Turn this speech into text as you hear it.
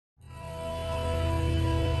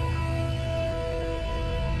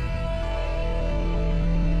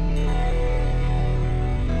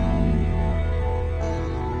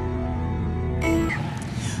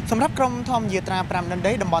សម្រាប់ក្រុមធម្មយាត្រា5ដណ្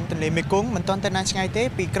ដីតំបន់ទន្លេមេគង្គមិនទាន់ទៅណាឆ្ងាយទេ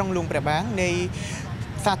ពីក្រុងលួងព្រះបាងនៃ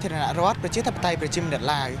សាធារណរដ្ឋប្រជាធិបតេយ្យប្រជាមានិត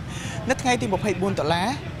ឡាវនៅថ្ងៃទី24តុលា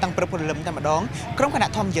តាំងព្រឹកព្រលឹមតែម្ដងក្រុមគណៈ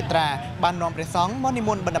ធម្មយាត្រាបាននាំព្រះសង្ឃមកនិម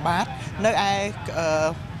ន្តបិណ្ឌបាតនៅឯ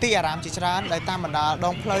ទីអារាមជាច្រើនដោយតាមបណ្ដាដ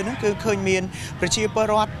ងផ្លូវនោះគឺឃើញមានប្រជាពល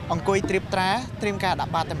រដ្ឋអង្គុយត្រៀបត្រាត្រៀមការដា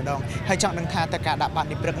ក់បាតតែម្ដងហើយចង់ដឹងថាតើការដាក់បាត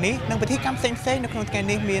នេះព្រឹកនេះនិងពិធីកម្មផ្សេងៗនៅក្នុងថ្ងៃ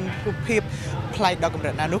នេះមានរូបភាពប្លែកដល់កម្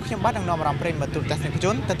រិតណានោះខ្ញុំបាទនឹងនាំអារម្មណ៍ប្រិយមិត្តទូទស្សនិកជ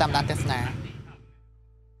នទៅតាមដានទស្សនា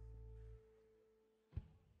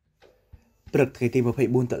ព្រឹកថ្ងៃទី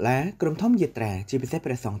24តុលាក្រុមធម្មយាត្រាជាពិសេស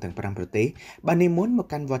ព្រះសង្ឃទាំង5ប្រទេសបាននិមន្តមក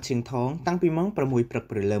កាន់វត្តឈៀងថងតាំងពីម៉ោង6ព្រឹក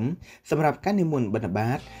ព្រលឹមសម្រាប់ការនិមន្តបិណ្ឌ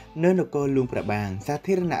បាតនៅនគរលួងព្រះបាងសា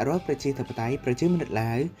ធារណរដ្ឋប្រជាធិបតេយ្យប្រជាមានិត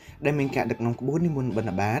ឡាវដែលមានការដឹកនាំក្បួននិមន្តបិណ្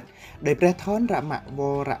ឌបាតដោយព្រះថនរមវ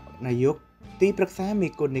រនាយកទីប្រឹក្សាមេ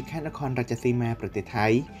គុណនៃខេត្តនគររាជสีมาប្រទេសថៃ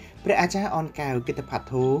ព្រះអាចារ្យអនកែវកិត្តិផា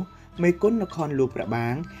ធោមេគុណនគរលួងព្រះបា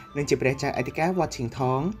ងនិងជាព្រះចៅអធិការវត្តឈៀងថ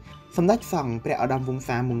ងសម្ដេចសង្ឃព្រះឧត្តមវង្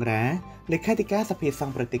សាមុងរាលេខាធិការសភាស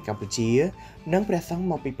ង្ឃប្រទេសកម្ពុជានិងព្រះសង្ឃ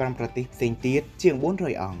មកពី5ប្រទេសផ្សេងទៀតជាង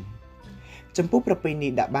400អង្គចំពោះប្រពៃណី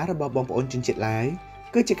ដាក់បាតរបស់បងប្អូនជនជាតិឡាវ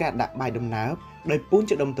គឺជាការដាក់បាយដំណើបដោយពូន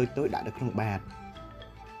ជាដុំតូចៗដាក់នៅក្នុងបាត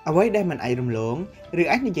អ្វីដែលមិនអាចរំលងឬ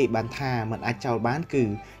អាចនិយាយបានថាមិនអាចចោលបានគឺ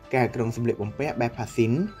ការក្រុងសម្លៀកបំពាក់បែបផាស៊ី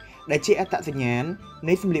នដែលជាអត្តសញ្ញាណ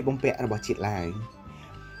នៃសម្លៀកបំពាក់របស់ជាតិឡាវ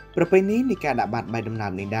ប្រពៃណីនៃការដាក់បាតបាយដំណើ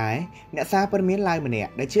បនេះដែរអ្នកសារព័ត៌មានឡាវម្នា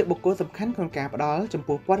ក់ដែលជាបុគ្គលសំខាន់ក្នុងការផ្ដល់ចំ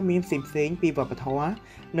ពោះព័ត៌មានផ្សេងៗពីវប្បធម៌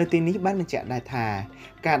នៅទីនេះបានបញ្ជាក់ដែរថា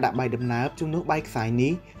ការដាក់បាយដំណើបជំនួសបាយខ្សាយ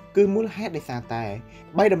នេះគឺមូលហេតុដោយសារតែ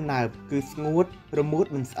បាយដំណើបគឺស្ងួតរមួត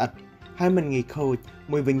មិនស្អិតហើយមិនងាយខូច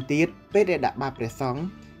មួយវិញទៀតពេលដែលដាក់បាតព្រះសង្ឃ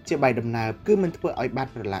ជាបាយដំណើបគឺមិនធ្វើឲ្យបាត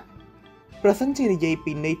ប្រឡាក់ប្រសិនជានិយាយ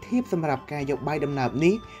ពីន័យធៀបសម្រាប់ការយកបាយដំណើប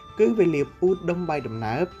នេះគឺវេលាពូតដុំបាយដំ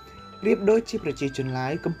ណើបប្រៀបដូចជាប្រជាជនឡា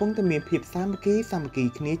វកំពុងតែមានភាពសាមគ្គី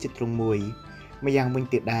គ្នាជាទ្រង់មួយម្យ៉ាងវិញ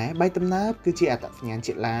ទៀតដែរបាយដំណើបគឺជាអត្តសញ្ញាណ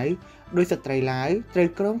ជាតិឡាវដោយស្ត្រីឡាវត្រូវ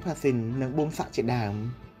ក្រងផាស៊ីននិងបួងស័ក្តិជាដើម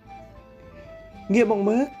ងាកមក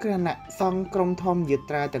មើលគណៈសង្ឃក្រុមធម្មយា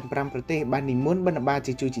ត្រាទាំង5ប្រទេសបាននិមន្តបិណ្ឌបាត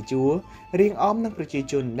ជាជួររៀងអមនឹងប្រជា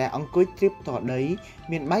ជនដែលអង្គុយត្រៀបតដី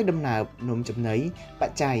មានបាយដំណើបនំចំណីប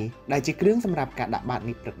ច្ច័យដែលជាគ្រឿងសម្រាប់ការដាក់បាត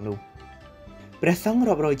នេះព្រឹកនោះព្រះសង្ឃ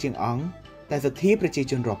រាប់រយជាងអង្គតែសទ្ធាប្រជា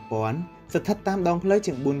ជនរាប់ពាន់ស្ថិតតាមដងផ្លូវ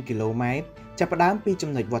ជាង4គីឡូម៉ែត្រចាប់ផ្ដើមពី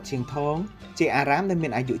ចំណុចវត្តឈៀងថងជាអារាមដែលមា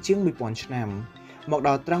នអាយុជាង1000ឆ្នាំមកដ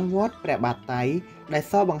ល់ត្រង់វត្តព្រះបាទតៃដែល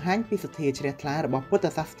សបង្ហាញពីសទ្ធាជ្រះថ្លារបស់ពុទ្ធ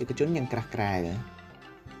សាសនិកជនយ៉ាងក្រាស់ក្រែល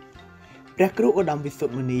ព្រះគ្រូឧត្តមវិសុទ្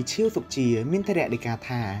ធមុនីឈៀវសុជាមានធរណីកា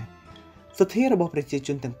ថាសទ្ធារបស់ប្រជាជ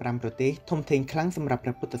នទាំង5ប្រទេសធំធេងខ្លាំងសម្រាប់ព្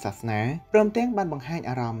រះពុទ្ធសាសនាព្រមទាំងបានបង្ហាញ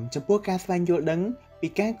អារម្មណ៍ចំពោះការស្វែងយល់ដឹងពី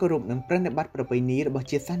ការគោរពនិងប្រណិប័តប្រពៃណីរបស់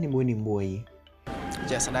ជាតិសាសន៍នីមួយៗ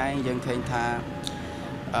ជាក់ស្ដែងយើងឃើញថា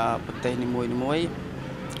ប្រទេសនីមួយៗ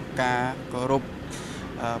ការគោរព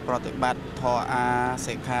ប្រតិបត្តិធម៌អា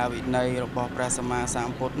សិក្ខាវិន័យរបស់ព្រះសម្មាស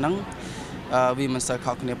ម្ពុទ្ធហ្នឹងវាមិនសូវ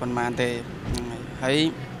ខុសគ្នាប៉ុន្មានទេហើយ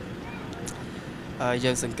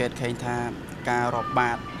យើងសង្កេតឃើញថាការរាប់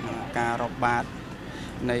បាត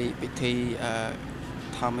នៃពិធី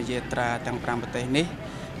ធម្មយាត្រាទាំង5ប្រទេសនេះ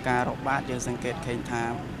ការរាប់បាតយើងសង្កេតឃើញថា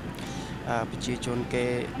ប្រជាជនគេ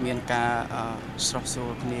មានការស្រស់ស្រួ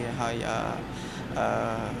លគ្នាហើយ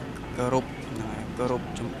គោរព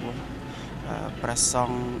ចំពោះព្រះស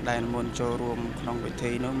ង្ឃដែលនិមន្តចូលរួមក្នុងពិ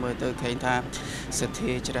ធីនោះមើលទៅឃើញថាសទ្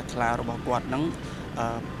ធាជ្រះថ្លារបស់គាត់នឹង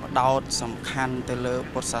ផ្ដោតសំខាន់ទៅលើ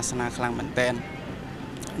ពុទ្ធសាសនាខ្លាំងមែនទែន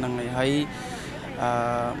នឹងហើយ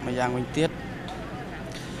ម្យ៉ាងវិញទៀត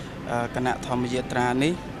គណៈធម្មយាត្រា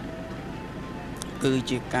នេះគឺ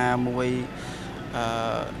ជាការមួយ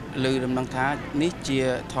លើដំណឹងថានេះជា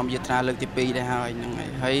ធម្មយាត្រាលើកទី2ដែរហើយហ្នឹង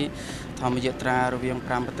ហើយធម្មយាត្រារវាង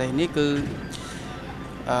5ប្រទេសនេះគឺ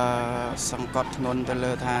សង្កត់ធ្ងន់ទៅ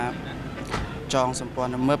លើថាចងសម្ព័ន្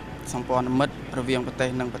ធមិត្តរវាងប្រទេស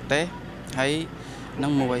និងប្រទេសហើយនឹ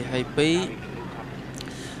ង1ហើយ2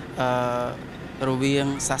រវាង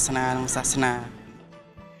សាសនានិងសាសនា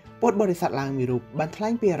ពុទ្ធបរិស័ទឡើងមួយរូបបានថ្លែ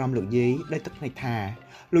ងពីអារម្មណ៍លោកយាយដោយទឹកភ្នែកថា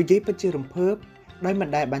លោកយាយពិតជារំភើបដោយមិន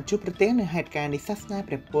ដែលបានជួបប្រទះនៅហេតុការណ៍នៃសាសនា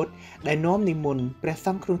ព្រះពុទ្ធដែលនាំនិមន្តព្រះស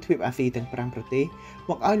ង្ឃក្នុងទ្វីបអាស៊ីទាំង5ប្រទេស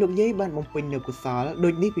មកឲ្យលោកយាយបានបំពេញនូវកុសលដូ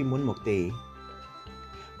ចនេះពីមុនមកទេ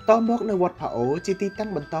តមកនៅវត្តផាអូជាទីតាំ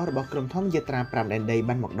ងបន្តរបស់ក្រុមធម្មយាត្រា5ដែនដី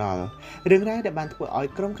បានមកដល់រឿងរ៉ាវដែលបានធ្វើឲ្យ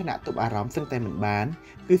ក្រុមគណៈទប់អារម្មណ៍សឹងតែមិនបាន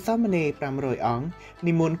គឺសាមណេរ500អង្គ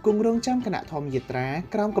និមន្តគង់រងចាំគណៈធម្មយាត្រា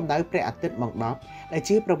ក្រោមកម្ដៅព្រះអាទិត្យម៉ោង10ដែល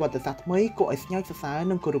ជាប្រវត្តិសាស្ត្រថ្មីគួរឲ្យស្ញើសរសើរ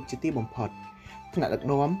និងគោរពជាទីបំផុតថ្នាក់ដឹក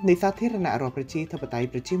នាំនៃសាធារណរដ្ឋប្រជាធិបតេយ្យ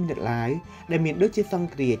ប្រជាមានិតឡាវដែលមានដូចជាសង្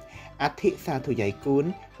ឃរាជអធិសាធុយ័យគួន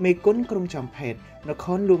មេគុណក្រុងចំផេតនគ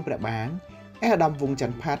រលួងព្រះបាង ឯកឧត្តមវងច័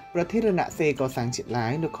ន្ទផាត់ប្រធានរណសេរីកសាងជាតិឡា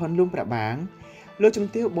វនៅខុនលួងប្របាងលោកជំ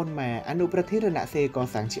ទាវប៊ុនម៉ាអនុប្រធានរណសេរីក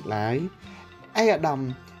សាងជាតិឡាវឯកឧត្តម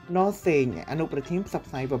ណសេងអនុប្រធានផ្សព្វ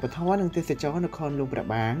ផ្សាយវប្បធម៌និងទេសចរនៅខុនលួងប្រ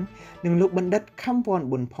បាងនិងលោកបណ្ឌិតខំវ៉ាន់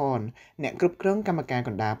ប៊ុនផនអ្នកគ្រប់គ្រងកម្មការក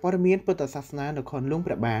ណ្ដាលព័ត៌មានពុទ្ធសាសនានៅខុនលួង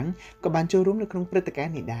ប្របាងក៏បានចូលរួមនៅក្នុងព្រឹត្តិការ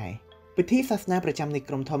ណ៍នេះដែរពិធីសាសនាប្រចាំនៃ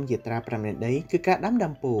ក្រុមធម្មយាត្រា5នាក់ដីគឺការដាំ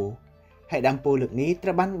ដំពោហើយដំពោលើកនេះត្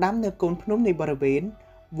រូវបានដាំនៅកូនភ្នំនៃបរិវេណ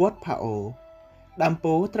វត្តផាអូដើម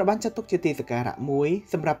ពោត្រូវបានចាត់ទុកជាទីសក្ការៈមួយ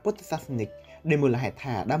សម្រាប់ពុទ្ធសាសនិកដោយមូលហេតុ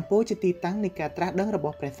ថាដើមពោជាទីតាំងនៃការត្រាស់ដឹងរប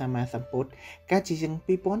ស់ព្រះសម្មាសម្ពុទ្ធកាលជាជាង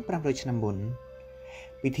2500ឆ្នាំមុន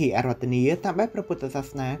ពិធីអារាធនាតាមបែបព្រះពុទ្ធសាស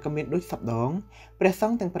នាក៏មានដូចសពដងព្រះស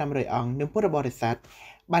ង្ឃទាំង500អង្គនិងពុទ្ធបរិស័ទ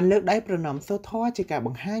បានលើកដៃប្រណម្យសូត្រធម៌ជាការប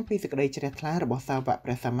ង្ហាញពីសេចក្តីជ្រះថ្លារបស់សាវកព្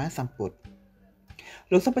រះសម្មាសម្ពុទ្ធ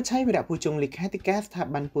លោកសុបឆ័យវីរៈភូជង្គលេខាធិការស្ថា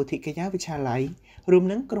ប័នពោធិកយាវិទ្យាល័យរួម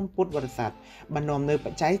នឹងក្រុមពុទ្ធបរិស័ទបាននាំនៅប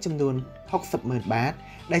ច្ច័យចំនួន 60,000 បាត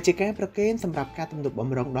ដែលជាការប្រគេនសម្រាប់ការទំនុកប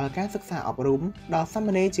ម្រុងដល់ការសិក្សាអប់រំដល់សាម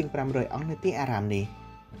ណេរជាង500អង្គនៅទីអារាមនេះ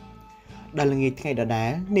ដល់ល្ងាចថ្ងៃដដែ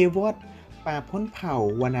លនាវត្តប៉ាផុនផៅ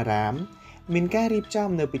វណ្ណារាមមានការរៀបចំ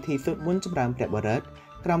នៅពិធីសូត្រមន្តចម្រើនព្រះបរិត្ត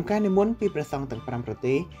ក្រោមការនិមន្តពីព្រះសង្ឃទាំង5ប្រ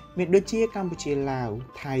ទេសមានដូចជាកម្ពុជាឡាវ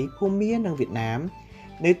ថៃភូមានិងវៀតណាម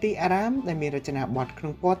នៅទីអារាមដែលមានរចនាបថក្នុ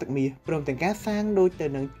ងពណ៌ទឹកមាសព្រមទាំងការសាងដូចទៅ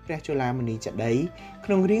នឹងព្រះជូឡាមនីចេតិយក្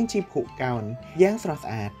នុងរាងជាភុកោណយ៉ាងស្រស់ស្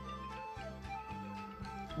អាត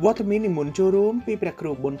វត្តមាននិមន្តចូលរួមពីព្រះគ្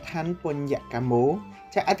រូប៊ុនឋានបញ្ញកាមោ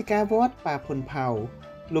จากអធិការវត្តប៉ាផុនផៅ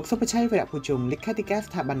លោកសុបឆ័យវីរៈភូជង្គលេខាធិការ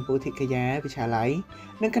ស្ថាប័នពោធិកយាវិទ្យាល័យ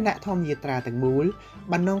និងគណៈធម្មយាត្រាទាំងមូល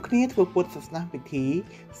បាននាំគ្នាធ្វើពុទ្ធសាសនាពិធី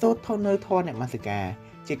សូត្រធម៌នៅធម៌នមស្ការ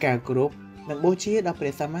ជាការគោរពនិងបូជាដល់ព្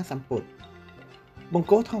រះសម្មាសម្ពុទ្ធបង្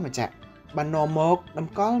គោលធម្មចក្របាននាំមកត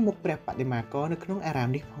ម្កល់មុខព្រះបដិមាករនៅក្នុងអារាម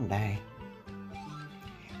នេះផងដែរ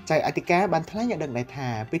ចៅអធិការបានថ្លែងឲ្យដឹងដែរថា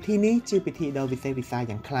ពិធីនេះជាពិធីដ៏វិសេសវិសាល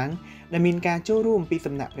យ៉ាងខ្លាំងដែលមានការចូលរួមពី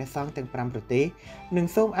សំណាក់ព្រះសង្ឃទាំង5ប្រទេសនិង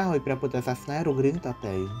សូមឲ្យព្រះពុទ្ធសាសនារុងរឿងត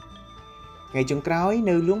ទៅថ្ងៃចុងក្រោយ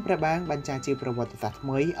នៅលួងព្រះបាងបានចារជាប្រវត្តិសាស្ត្រថ្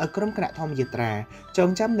មីឲ្យក្រុមគណៈធម្មយាត្រាចង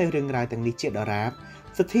ចាំនៅរឿងរ៉ាវទាំងនេះជាដរាប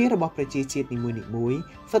សទ្ធារបស់ប្រជាជាតិនីមួយៗ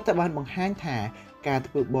សុទ្ធតែបានបង្ហាញថាការ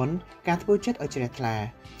ធ្វើបុណ្យការធ្វើចិត្តឲ្យជ្រះថ្លា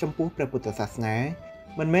ចំពោះព្រះពុទ្ធសាសនា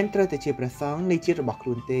មិនមែនត្រូវតែជាព្រះសង្ឃនៃជាតិរបស់ខ្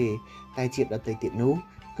លួនទេតែជាតិដទៃទៀតនោះ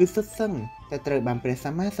គឺសុទ្ធសឹងតែត្រូវបានព្រះស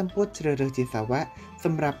ម្មាសម្ពុទ្ធជ្រើសរើសជាសាវកស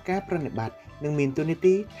ម្រាប់ការប្រណិប័តនិងមានទូនា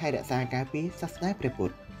ទីថែរក្សាការពារសាសនាព្រះពុ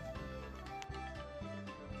ទ្ធ